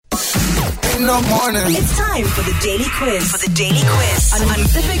in the morning. It's time for the daily quiz. On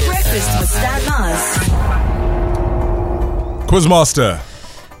Pacific Breakfast with Stan Mars. Quizmaster.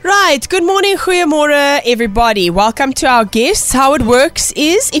 Right, good morning, goeiemorgen everybody. Welcome to our guests. How it works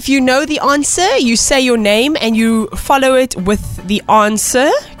is if you know the answer, you say your name and you follow it with the answer.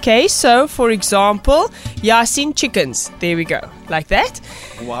 Okay, so for example, Yaaseen chickens. There we go, like that.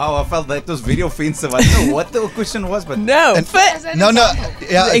 Wow, I felt that was very offensive. I don't know what the question was, but No, No,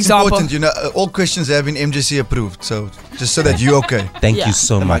 yeah, it's Example. important. You know, all questions have been MJC approved, so just so that you're okay. Thank Yeah. you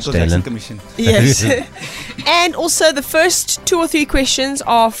so the much, Michael Jackson Dylan. Commission. yes. And also the first 2 or 3 questions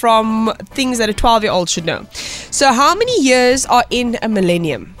are from things that a 12-year-old should know. So how many years are in a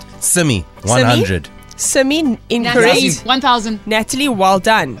millennium? Simmi, 100. Simmi, incorrect. Natalie, 1,000. Natalie, well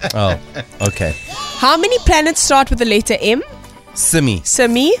done. Oh, okay. How many planets start with the letter M? Simmi,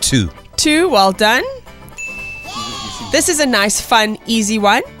 Simmi, 2. 2, well done. This is a nice, fun, easy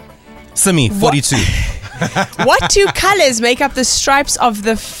one. Simmi, 42. What 2 colors make up the stripes of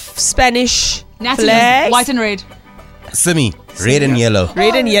the Spanish Natalie, flag? white and red. Simmi, red and yellow.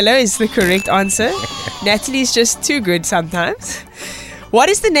 Red and yellow is the correct answer. Natalie's just too good sometimes. What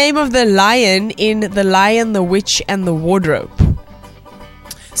is the name of the lion in The Lion, the Witch and the Wardrobe?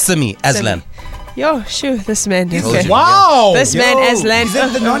 Simmi, Aslan. Yo, sure, this man. Okay. Wow. This man Aslan. Is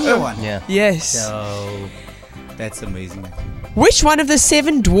that the Narnia one? Yeah. Yes. Oh, that's amazing. Which one of the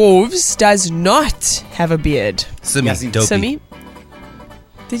 7 dwarves does not have a beard? Simmi, Yaaseen. dopey. Simi?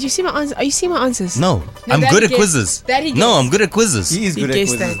 Did you see my answers? Are you seeing my answers? No, I'm that good he at gets. quizzes. That he No, gets. I'm good at quizzes. He is He good at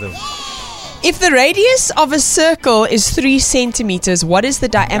guessed quizzes that. though. If the radius of a circle is 3 centimeters, what is the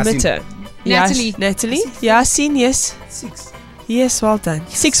diameter? Natalie. Natalie? Yaaseen, yes. 6. Yes, well done.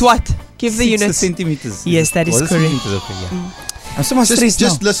 6 what? Give the 6 units. centimeters. Yes, that is Was it correct. centimeters? Okay, yeah. I'm so much stressed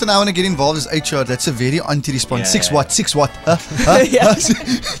Just now. listen, I want to get involved as HR. That's a very anti-response. Yeah, 6 yeah, what? 6 what? Huh? Yeah.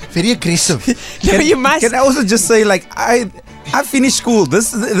 Very aggressive. No, you must. Can I also just say, like, I finished school.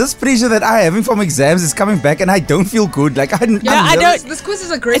 This pressure that I'm having from exams is coming back, and I don't feel good. Like I don't- This quiz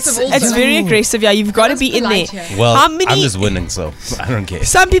is aggressive also. It's very aggressive, yeah. You've got to be in there. polite here. Well, How many- I'm just winning, so I don't care.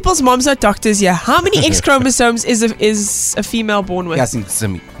 Some people's moms are doctors, yeah. How many X chromosomes is a female born with? Yaaseen.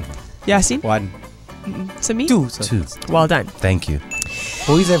 Simmi, Yaaseen? 1, Simi? 2. 2. Well done. Thank you.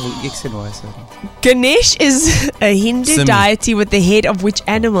 Boys have X and Y. Sorry. Ganesh is a Hindu Simi. deity with the head of which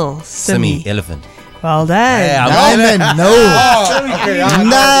animal? Simmi, elephant. Well done. Hey, I'm Nijmen, no.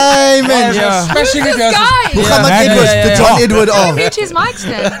 Nijmen. Smashing it, Yaaseen. Guys, Muhammad Edwards, the John Edward of. reach his mic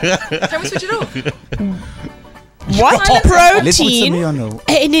stand. Can we switch it off? What Let's put protein? Simmi on hold.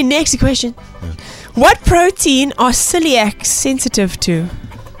 And then next question. What protein are celiacs sensitive to?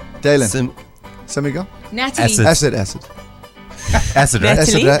 Dylan, Sim- Samigo? Natalie, Acid. Acid. Acid, right?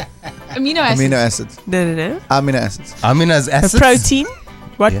 Natalie? Acid, right? amino acids. Amino acid. No. Amino acids. Amina's A acid. protein.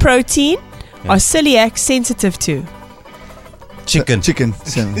 What Yeah. protein are celiacs sensitive to? Chicken. Chicken.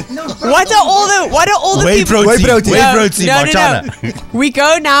 Same. What are all the Whey people? protein. protein. Whey No, protein. no. Marchana. We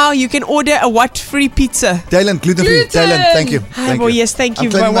go now. You can order a what free pizza. Dylan, gluten-free. Gluten. Dylan, thank you. Hi, Thank boy, you. yes, thank you.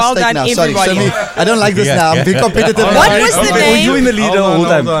 I'm claiming my Well stake done, now. Sorry, everybody. Sami, I don't like this Yeah. now. I'm being competitive. What now. was the Were name? you in the lead the whole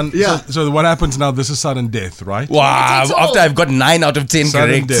time? Hold on. Yeah. So what happens now? This is sudden death, right? Wow, after I've got 9 out of 10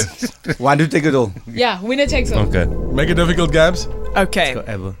 Sudden correct. death. One to take it all. Yeah, winner takes all. Okay. Make it difficult, Gabs. Okay.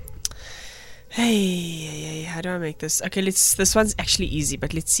 Ever. Hey, how do I make this? Okay, this one's actually easy,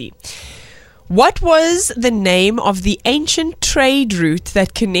 but let's see. What was the name of the ancient trade route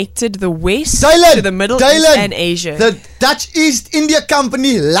that connected the West Dylan, to the Middle Dylan, East and Asia? The Dutch East India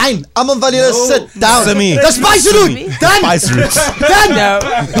Company line. Amanvalila, sit down. Simi. The spice route. Done. Spice roots. Done. No.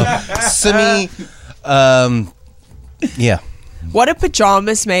 Simmi, yeah. What are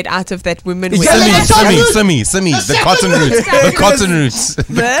pajamas made out of that women wear? Dylan, Simmi. The cotton roots. The cotton roots.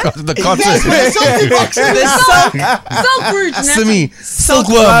 The cotton. The silk Silk route, Natalie. Simmi. Silk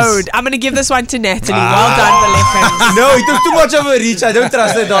Silkworms. Road. I'm going to give this one to Natalie. Well done, Valefans. No, it took too much of a reach. I don't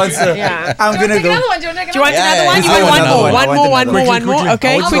trust the dancer. Yeah. I'm Do you gonna want to take go. another one? Do you want to take Do you want Yeah, another yeah, one? yeah. You I want want one another more? one. One I more, want one more.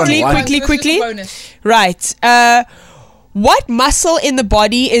 Okay, I want quickly. one. Right. What muscle in the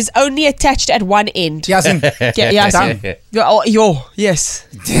body is only attached at one end? Yaaseen. Yes. Yes.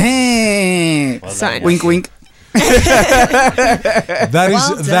 Damn. Sign. Wink, wink. That is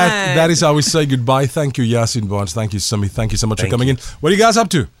Well done. that is how we say goodbye. Thank you, Yaaseen Barnes. Thank you, Simmi. Thank you so much Thank for coming you. in. What are you guys up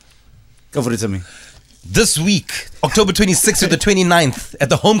to? Go for it, Simmi. This week, October 26th to the 29th, at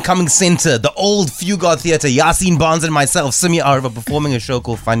the Homecoming Center, the old Fugard Theatre, Yaaseen Barnes and myself, Simmi, are performing a show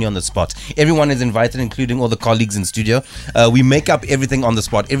called Funny on the Spot. Everyone is invited, including all the colleagues in studio. We make up everything on the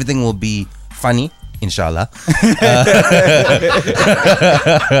spot. Everything will be funny. Inshallah.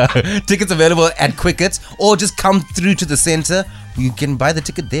 Tickets available at Quicket, or just come through to the center. You can buy the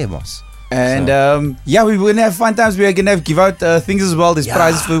ticket there, boss. And we're gonna have fun times. We're gonna give out things as well. There's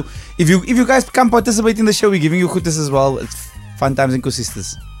prizes for if you guys come participate in the show. We're giving you goodies as well. It's fun times and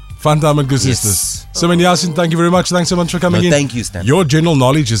sisters. Fun time and good sisters. Simmi and Yaaseen, thank you very much. Thanks so much for coming in. Thank you, Stan. Your general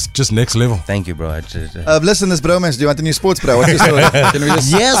knowledge is just next level. Thank you, bro. Listen, this bromance. Do you want a new sports bro? What's your story? Can we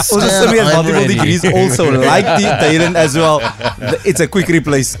just... Yes, Also, Stan, Simmi has I'm multiple ready. degrees. Also, like Dylan as well. It's a quick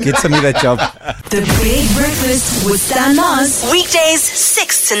replace. Get Simmi that job. The Big Breakfast with Stan Mars. Weekdays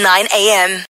 6 to 9 a.m.